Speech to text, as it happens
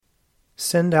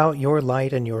Send out your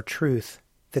light and your truth,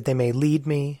 that they may lead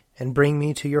me and bring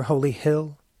me to your holy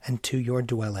hill and to your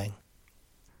dwelling.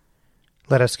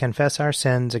 Let us confess our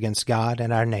sins against God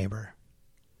and our neighbor.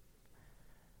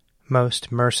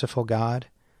 Most merciful God,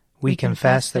 we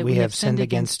confess that we have sinned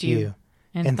against you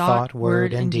in thought,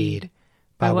 word, and deed,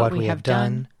 by what we have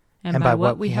done and by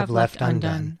what we have left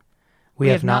undone. We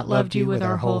have not loved you with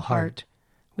our whole heart.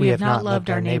 We have not loved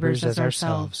our neighbors as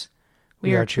ourselves.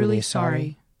 We are truly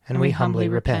sorry, and we humbly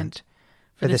repent.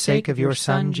 For the sake of your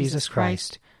Son, Jesus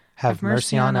Christ, have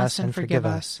mercy on us and forgive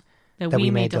us, that we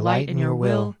may delight in your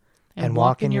will and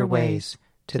walk in your ways,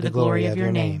 to the glory of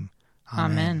your name.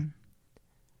 Amen.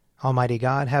 Almighty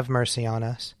God, have mercy on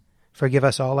us. Forgive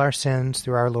us all our sins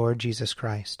through our Lord Jesus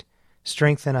Christ.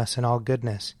 Strengthen us in all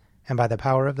goodness, and by the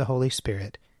power of the Holy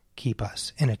Spirit, keep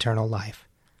us in eternal life.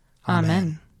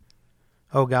 Amen.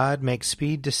 O God, make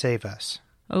speed to save us.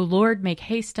 O Lord, make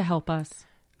haste to help us.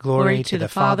 Glory to the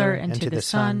Father, and to the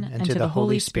Son, and to the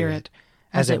Holy Spirit,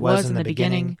 as it was in the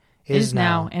beginning, is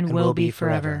now, and will be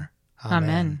forever.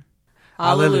 Amen.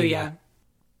 Alleluia.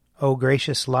 O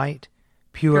gracious light,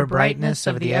 pure brightness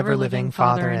of the ever-living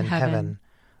Father in heaven,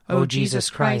 O Jesus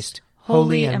Christ,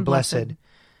 holy and blessed,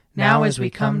 now as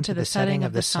we come to the setting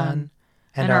of the sun,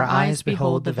 and our eyes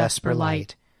behold the vesper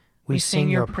light, we sing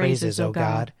your praises, O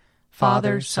God,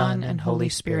 Father, Son, and Holy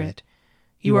Spirit.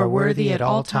 You are worthy at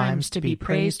all times to be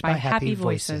praised by happy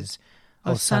voices,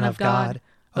 O Son of God,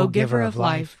 O Giver of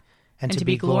life, and to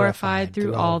be glorified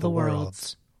through all the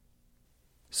worlds.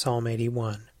 Psalm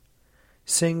 81.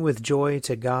 Sing with joy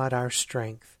to God our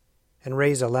strength, and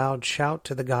raise a loud shout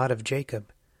to the God of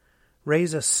Jacob.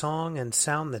 Raise a song and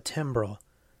sound the timbrel,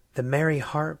 the merry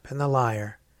harp and the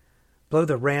lyre. Blow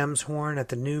the ram's horn at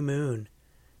the new moon,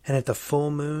 and at the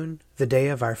full moon, the day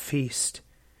of our feast.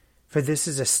 For this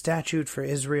is a statute for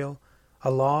Israel,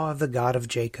 a law of the God of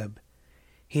Jacob.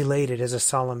 He laid it as a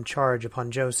solemn charge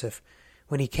upon Joseph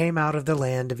when he came out of the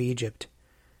land of Egypt.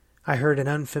 I heard an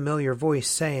unfamiliar voice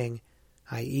saying,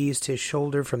 I eased his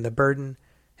shoulder from the burden,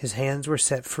 his hands were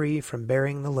set free from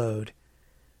bearing the load.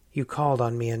 You called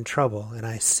on me in trouble, and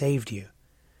I saved you.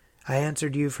 I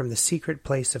answered you from the secret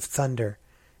place of thunder,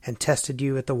 and tested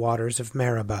you at the waters of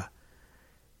Meribah.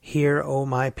 Hear, O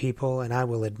my people, and I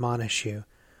will admonish you.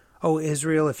 O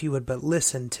Israel, if you would but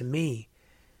listen to me.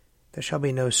 There shall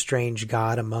be no strange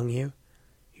god among you.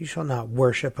 You shall not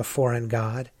worship a foreign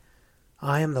god.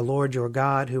 I am the Lord your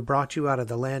God, who brought you out of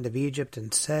the land of Egypt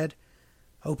and said,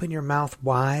 Open your mouth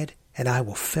wide, and I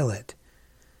will fill it.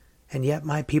 And yet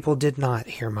my people did not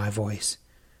hear my voice,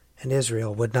 and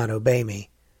Israel would not obey me.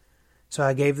 So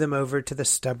I gave them over to the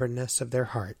stubbornness of their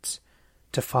hearts,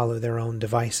 to follow their own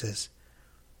devices.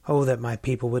 Oh, that my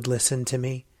people would listen to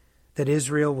me, that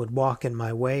Israel would walk in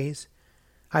my ways.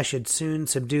 I should soon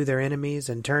subdue their enemies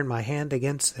and turn my hand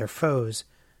against their foes.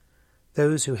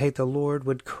 Those who hate the Lord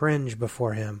would cringe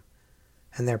before him,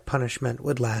 and their punishment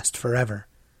would last forever.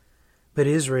 But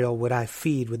Israel would I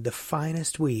feed with the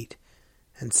finest wheat,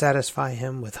 and satisfy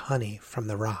him with honey from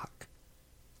the rock.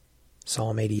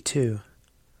 Psalm 82.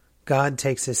 God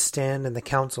takes his stand in the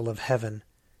council of heaven.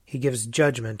 He gives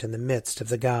judgment in the midst of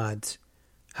the gods.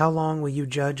 How long will you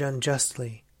judge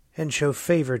unjustly, and show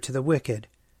favor to the wicked?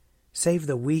 Save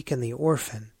the weak and the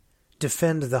orphan.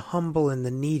 Defend the humble and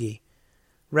the needy.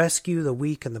 Rescue the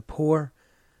weak and the poor.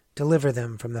 Deliver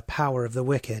them from the power of the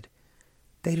wicked.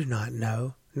 They do not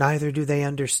know, neither do they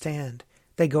understand.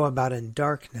 They go about in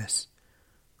darkness.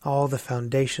 All the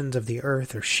foundations of the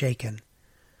earth are shaken.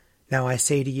 Now I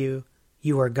say to you,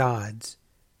 you are gods,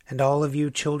 and all of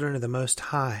you children of the Most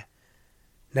High.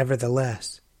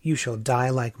 Nevertheless, you shall die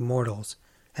like mortals,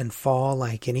 and fall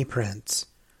like any prince.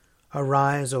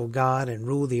 Arise, O God, and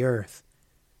rule the earth,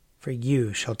 for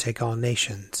you shall take all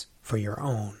nations for your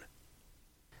own.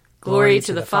 Glory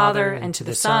to the Father, and to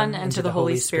the Son, and to the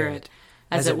Holy Spirit,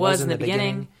 as it was in the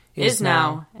beginning, is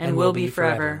now, and will be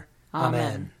forever.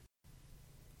 Amen.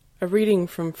 A reading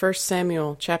from 1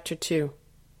 Samuel chapter 2.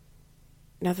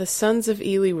 Now the sons of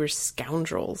Eli were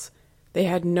scoundrels. They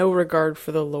had no regard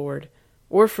for the Lord,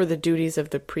 or for the duties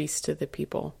of the priest to the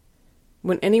people.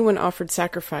 When anyone offered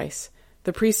sacrifice,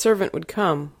 the priest's servant would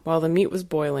come, while the meat was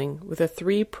boiling, with a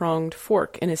 3-pronged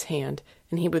fork in his hand,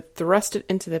 and he would thrust it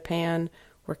into the pan,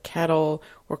 or kettle,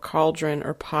 or cauldron,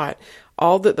 or pot.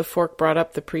 All that the fork brought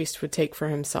up the priest would take for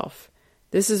himself.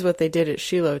 This is what they did at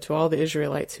Shiloh to all the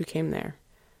Israelites who came there.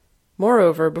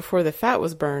 Moreover, before the fat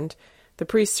was burned, the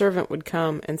priest's servant would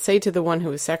come and say to the one who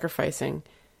was sacrificing,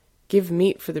 Give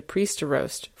meat for the priest to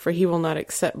roast, for he will not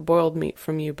accept boiled meat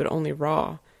from you, but only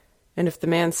raw. And if the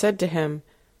man said to him,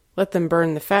 Let them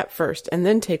burn the fat first, and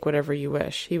then take whatever you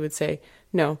wish. He would say,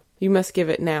 No, you must give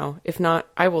it now. If not,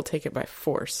 I will take it by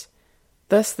force.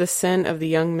 Thus the sin of the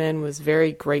young men was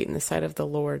very great in the sight of the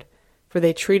Lord, for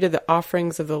they treated the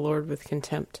offerings of the Lord with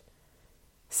contempt.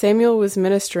 Samuel was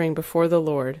ministering before the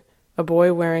Lord, a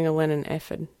boy wearing a linen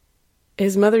ephod.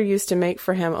 His mother used to make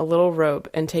for him a little robe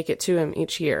and take it to him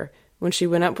each year, when she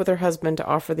went up with her husband to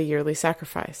offer the yearly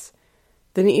sacrifice.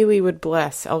 Then Eli would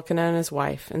bless Elkanah and his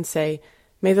wife, and say,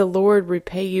 May the Lord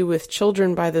repay you with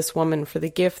children by this woman for the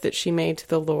gift that she made to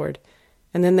the Lord.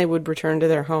 And then they would return to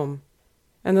their home.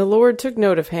 And the Lord took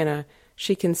note of Hannah.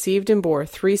 She conceived and bore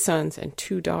 3 sons and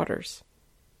 2 daughters.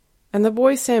 And the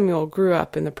boy Samuel grew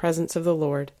up in the presence of the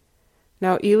Lord.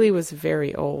 Now Eli was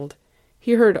very old.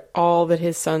 He heard all that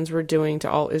his sons were doing to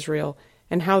all Israel,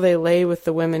 and how they lay with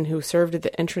the women who served at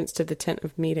the entrance to the tent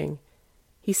of meeting.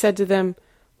 He said to them,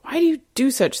 Why do you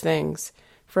do such things?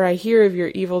 For I hear of your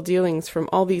evil dealings from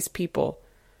all these people.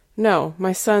 No,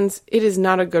 my sons, it is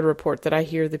not a good report that I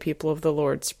hear the people of the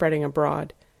Lord spreading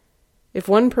abroad. If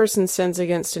one person sins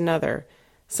against another,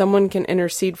 someone can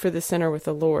intercede for the sinner with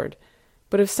the Lord.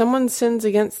 But if someone sins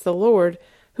against the Lord,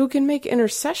 who can make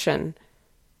intercession?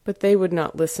 But they would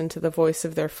not listen to the voice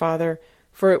of their father,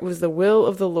 for it was the will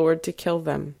of the Lord to kill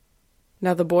them.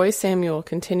 Now the boy Samuel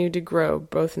continued to grow,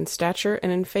 both in stature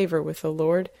and in favor with the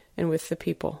Lord and with the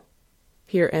people.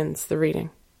 Here ends the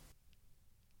reading.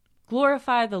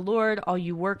 Glorify the Lord, all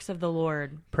you works of the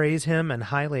Lord. Praise him and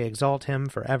highly exalt him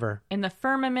forever. In the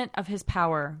firmament of his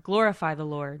power, glorify the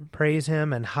Lord. Praise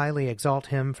him and highly exalt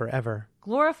him forever.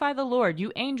 Glorify the Lord,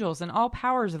 you angels and all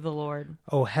powers of the Lord.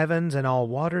 O heavens and all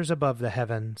waters above the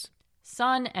heavens.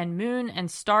 Sun and moon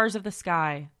and stars of the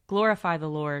sky, glorify the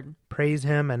Lord. Praise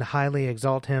him and highly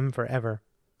exalt him forever.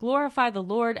 Glorify the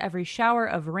Lord, every shower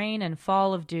of rain and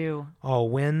fall of dew. All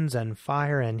winds and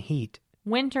fire and heat.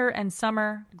 Winter and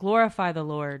summer, glorify the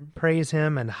Lord. Praise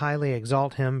him and highly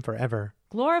exalt him forever.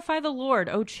 Glorify the Lord,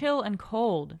 O chill and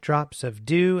cold. Drops of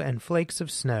dew and flakes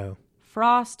of snow.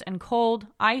 Frost and cold,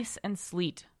 ice and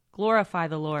sleet, glorify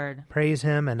the Lord. Praise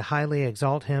him and highly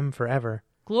exalt him forever.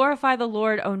 Glorify the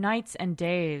Lord, O nights and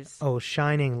days. O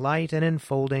shining light and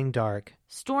enfolding dark.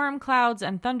 Storm clouds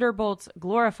and thunderbolts,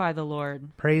 glorify the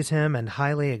Lord. Praise him and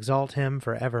highly exalt him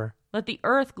forever. Let the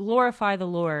earth glorify the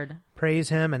Lord. Praise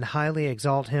him and highly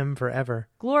exalt him forever.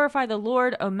 Glorify the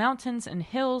Lord, O mountains and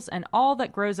hills, and all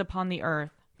that grows upon the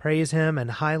earth. Praise him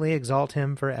and highly exalt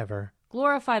him forever.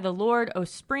 Glorify the Lord, O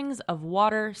springs of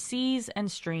water, seas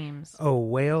and streams. O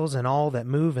whales and all that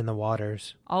move in the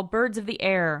waters. All birds of the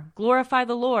air, glorify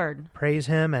the Lord. Praise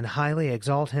him and highly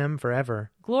exalt him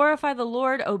forever. Glorify the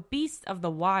Lord, O beasts of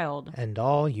the wild. And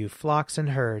all you flocks and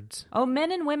herds. O men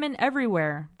and women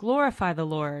everywhere, glorify the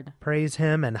Lord. Praise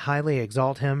him and highly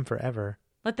exalt him forever.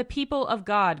 Let the people of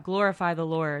God glorify the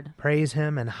Lord. Praise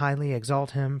him and highly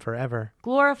exalt him forever.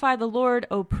 Glorify the Lord,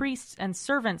 O priests and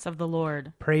servants of the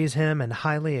Lord. Praise him and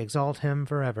highly exalt him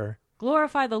forever.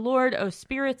 Glorify the Lord, O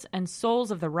spirits and souls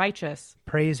of the righteous.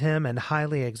 Praise him and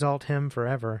highly exalt him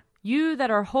forever. You that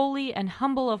are holy and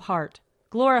humble of heart,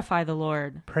 glorify the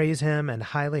Lord. Praise him and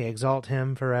highly exalt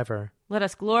him forever. Let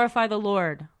us glorify the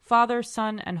Lord, Father,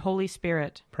 Son, and Holy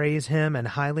Spirit. Praise him and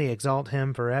highly exalt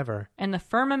him forever. In the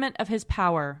firmament of his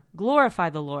power, glorify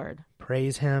the Lord.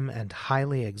 Praise him and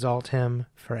highly exalt him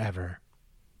forever.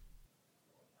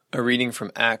 A reading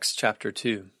from Acts chapter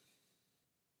 2.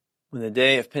 When the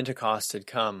day of Pentecost had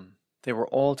come, they were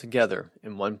all together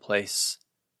in one place.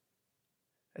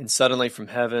 And suddenly from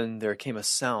heaven there came a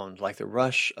sound like the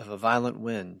rush of a violent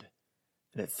wind,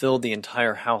 and it filled the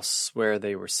entire house where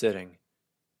they were sitting.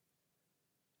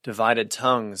 Divided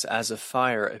tongues as of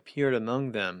fire appeared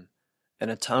among them, and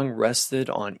a tongue rested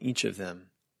on each of them.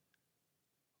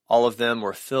 All of them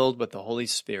were filled with the Holy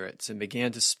Spirit and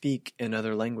began to speak in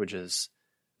other languages,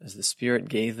 as the Spirit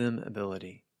gave them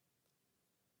ability.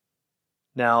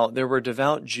 Now there were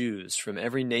devout Jews from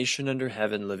every nation under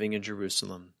heaven living in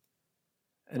Jerusalem.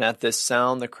 And at this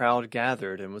sound the crowd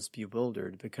gathered and was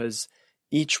bewildered, because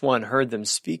each one heard them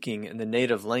speaking in the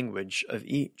native language of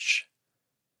each.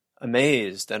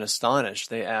 Amazed and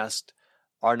astonished, they asked,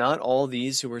 Are not all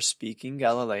these who are speaking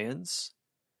Galileans?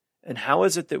 And how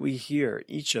is it that we hear,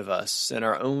 each of us, in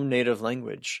our own native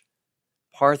language?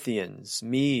 Parthians,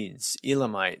 Medes,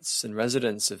 Elamites, and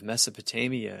residents of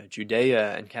Mesopotamia,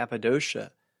 Judea and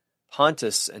Cappadocia,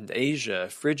 Pontus and Asia,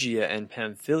 Phrygia and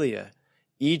Pamphylia,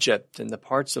 Egypt and the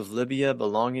parts of Libya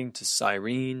belonging to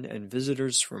Cyrene, and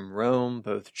visitors from Rome,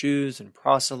 both Jews and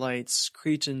proselytes,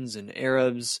 Cretans and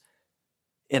Arabs.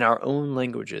 In our own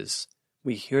languages,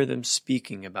 we hear them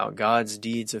speaking about God's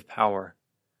deeds of power.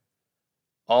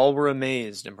 All were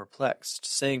amazed and perplexed,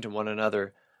 saying to one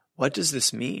another, "What does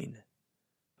this mean?"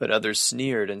 But others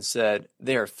sneered and said,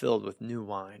 "They are filled with new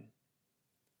wine."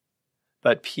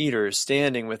 But Peter,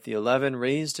 standing with the 11,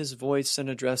 raised his voice and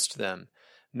addressed them,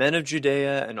 "Men of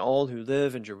Judea and all who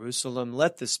live in Jerusalem,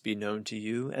 let this be known to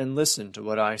you, and listen to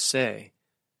what I say.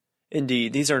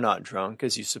 Indeed, these are not drunk,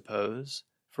 as you suppose,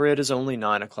 for it is only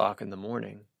 9 o'clock in the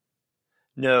morning.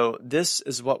 No, this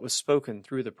is what was spoken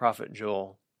through the prophet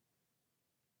Joel.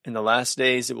 In the last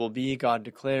days it will be, God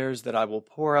declares, that I will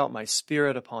pour out my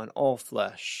Spirit upon all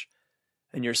flesh,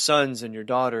 and your sons and your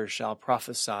daughters shall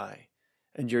prophesy,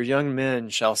 and your young men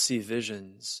shall see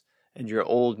visions, and your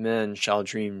old men shall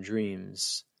dream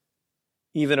dreams.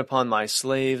 Even upon my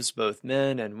slaves, both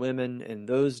men and women, in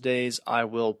those days I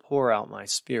will pour out my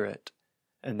Spirit,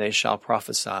 and they shall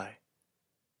prophesy.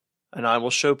 And I will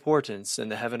show portents in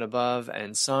the heaven above,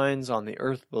 and signs on the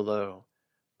earth below,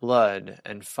 blood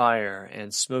and fire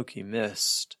and smoky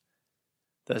mist.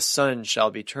 The sun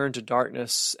shall be turned to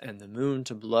darkness, and the moon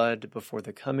to blood, before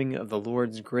the coming of the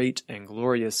Lord's great and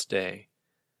glorious day.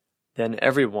 Then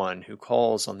everyone who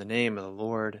calls on the name of the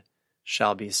Lord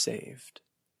shall be saved."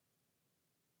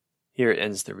 Here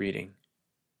ends the reading.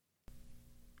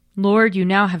 Lord, you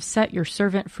now have set your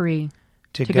servant free,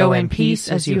 to go in peace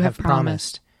as you have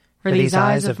promised. For these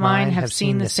eyes of mine have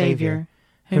seen the Savior,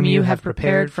 whom you have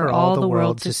prepared for all the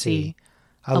world to see,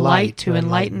 a light to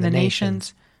enlighten the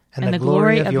nations, and the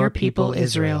glory of your people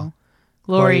Israel.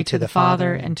 Glory to the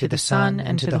Father, and to the Son,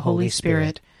 and to the Holy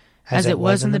Spirit, as it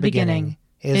was in the beginning,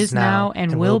 is now,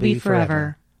 and will be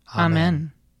forever.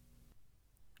 Amen.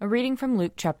 A reading from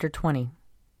Luke chapter 20.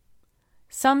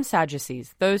 Some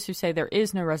Sadducees, those who say there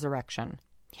is no resurrection,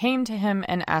 came to him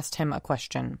and asked him a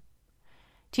question.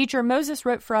 "Teacher, Moses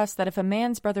wrote for us that if a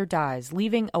man's brother dies,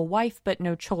 leaving a wife but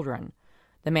no children,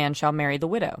 the man shall marry the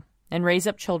widow and raise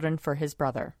up children for his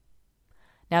brother.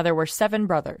 Now there were 7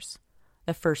 brothers.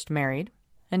 The first married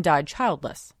and died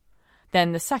childless.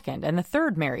 Then the second and the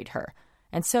third married her,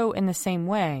 and so in the same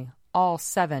way all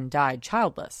 7 died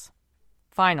childless.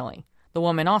 Finally, the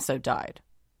woman also died.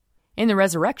 In the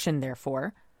resurrection,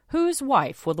 therefore, whose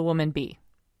wife will the woman be?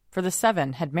 For the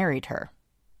 7 had married her."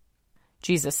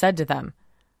 Jesus said to them,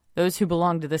 "Those who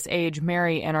belong to this age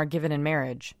marry and are given in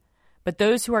marriage. But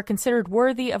those who are considered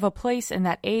worthy of a place in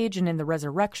that age and in the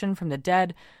resurrection from the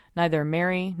dead neither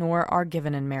marry nor are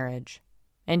given in marriage.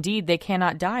 Indeed, they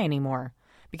cannot die any more,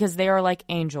 because they are like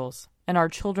angels and are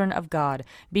children of God,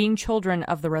 being children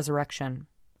of the resurrection.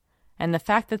 And the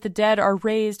fact that the dead are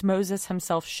raised Moses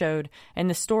himself showed in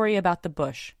the story about the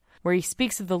bush, where he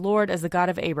speaks of the Lord as the God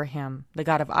of Abraham, the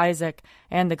God of Isaac,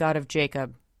 and the God of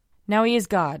Jacob. Now he is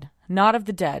God, not of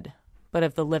the dead, but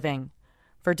of the living,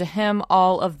 for to him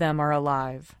all of them are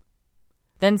alive."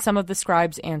 Then some of the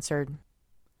scribes answered,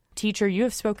 "Teacher, you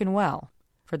have spoken well,"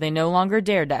 for they no longer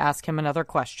dared to ask him another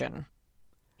question.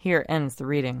 Here ends the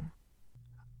reading.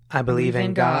 I believe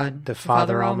in God, the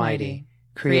Father Almighty,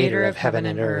 creator of heaven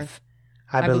and earth.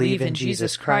 I believe in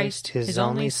Jesus Christ, his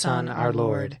only Son, our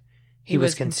Lord. He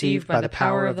was conceived by the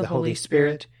power of the Holy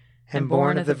Spirit and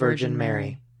born of the Virgin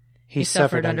Mary. He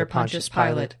suffered under Pontius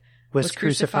Pilate, was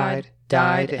crucified,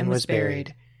 died, and was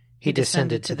buried. He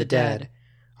descended to the dead.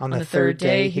 On the 3rd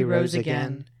day he rose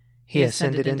again. He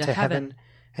ascended into heaven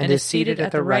and is seated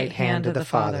at the right hand of the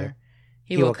Father.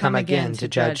 He will come again to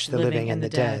judge the living and the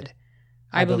dead.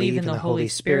 I believe in the Holy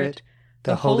Spirit,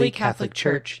 the Holy Catholic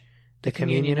Church, the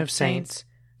communion of saints,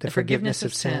 the forgiveness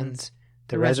of sins,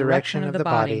 the resurrection of the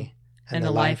body, and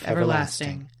the life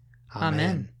everlasting.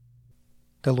 Amen.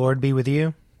 The Lord be with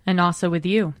you. And also with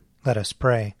you. Let us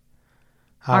pray.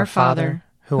 Our Father,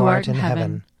 who art in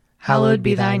heaven, hallowed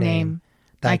be thy name.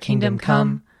 Thy kingdom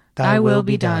come, thy will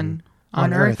be done,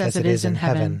 on earth as it is in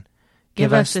heaven.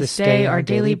 Give us this day our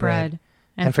daily bread,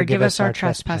 and forgive us our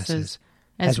trespasses,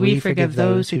 as we forgive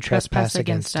those who trespass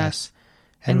against us.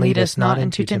 And lead us not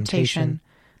into temptation,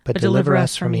 but deliver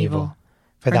us from evil.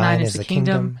 For thine is the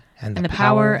kingdom, and the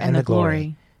power, and the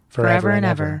glory, forever and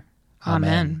ever.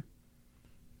 Amen.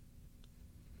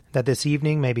 That this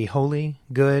evening may be holy,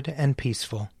 good, and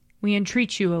peaceful. We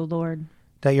entreat you, O Lord.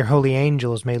 That your holy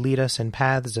angels may lead us in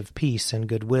paths of peace and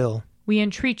goodwill. We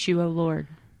entreat you, O Lord.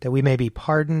 That we may be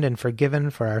pardoned and forgiven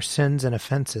for our sins and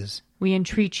offenses. We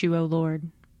entreat you, O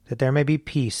Lord. That there may be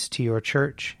peace to your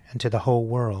church and to the whole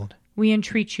world. We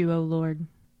entreat you, O Lord.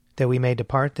 That we may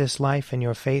depart this life in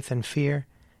your faith and fear,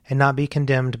 and not be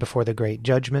condemned before the great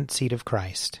judgment seat of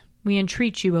Christ. We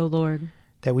entreat you, O Lord.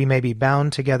 That we may be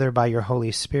bound together by your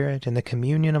Holy Spirit in the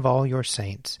communion of all your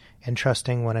saints,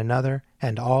 entrusting one another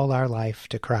and all our life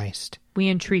to Christ. We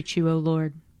entreat you, O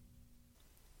Lord.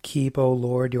 Keep, O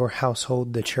Lord, your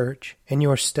household, the church, in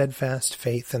your steadfast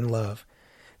faith and love,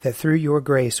 that through your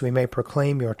grace we may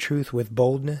proclaim your truth with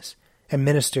boldness and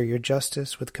minister your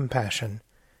justice with compassion,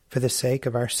 for the sake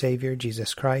of our Savior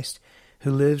Jesus Christ,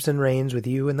 who lives and reigns with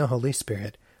you in the Holy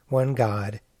Spirit, one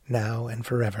God, now and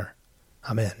forever.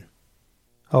 Amen.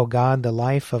 O God, the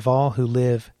life of all who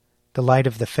live, the light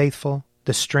of the faithful,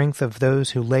 the strength of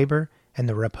those who labor, and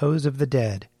the repose of the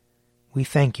dead, we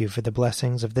thank you for the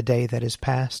blessings of the day that is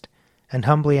past, and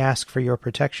humbly ask for your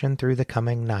protection through the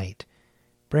coming night.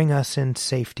 Bring us in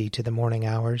safety to the morning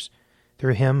hours,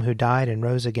 through him who died and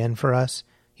rose again for us,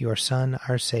 your Son,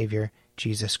 our Savior,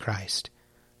 Jesus Christ.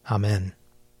 Amen.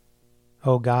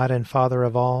 O God and Father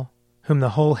of all, whom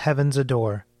the whole heavens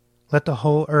adore, let the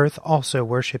whole earth also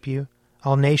worship you,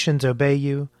 all nations obey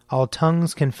you, all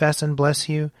tongues confess and bless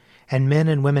you, and men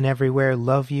and women everywhere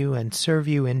love you and serve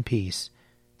you in peace.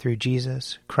 Through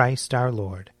Jesus Christ our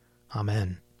Lord.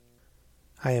 Amen.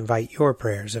 I invite your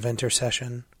prayers of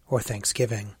intercession or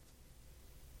thanksgiving.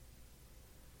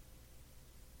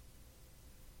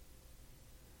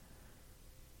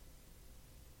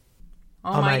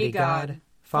 Almighty God,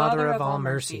 Father of all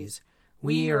mercies,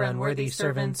 we, your unworthy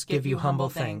servants, give you humble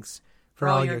thanks for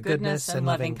all your goodness and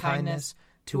loving kindness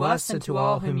to us and to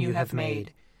all whom you have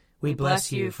made. We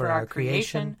bless you for our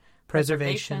creation,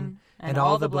 preservation, and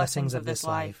all the blessings of this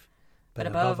life, but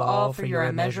above all for your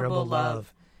immeasurable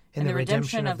love in the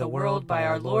redemption of the world by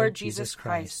our Lord Jesus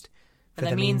Christ, for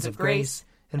the means of grace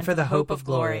and for the hope of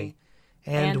glory.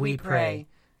 And we pray,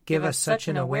 give us such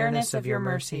an awareness of your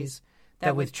mercies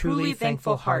that with truly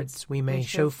thankful hearts we may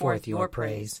show forth your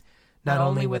praise, not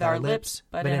only with our lips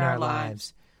but in our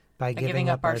lives, by giving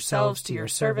up ourselves to your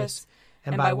service,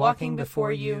 and by walking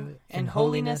before you in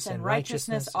holiness and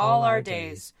righteousness all our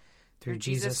days, through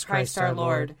Jesus Christ our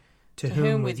Lord, to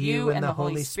whom with you and the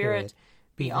Holy Spirit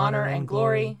be honor and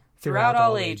glory throughout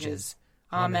all ages.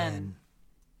 Amen.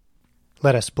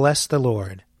 Let us bless the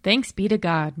Lord. Thanks be to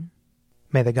God.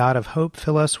 May the God of hope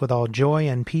fill us with all joy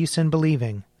and peace in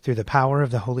believing, through the power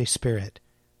of the Holy Spirit.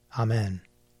 Amen.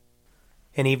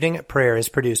 An Evening at Prayer is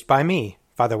produced by me,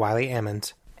 Father Wiley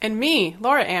Ammons. And me,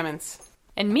 Laura Ammons.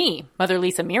 And me, Mother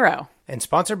Lisa Miro. And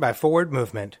sponsored by Forward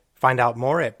Movement. Find out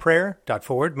more at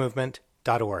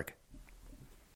prayer.forwardmovement.org.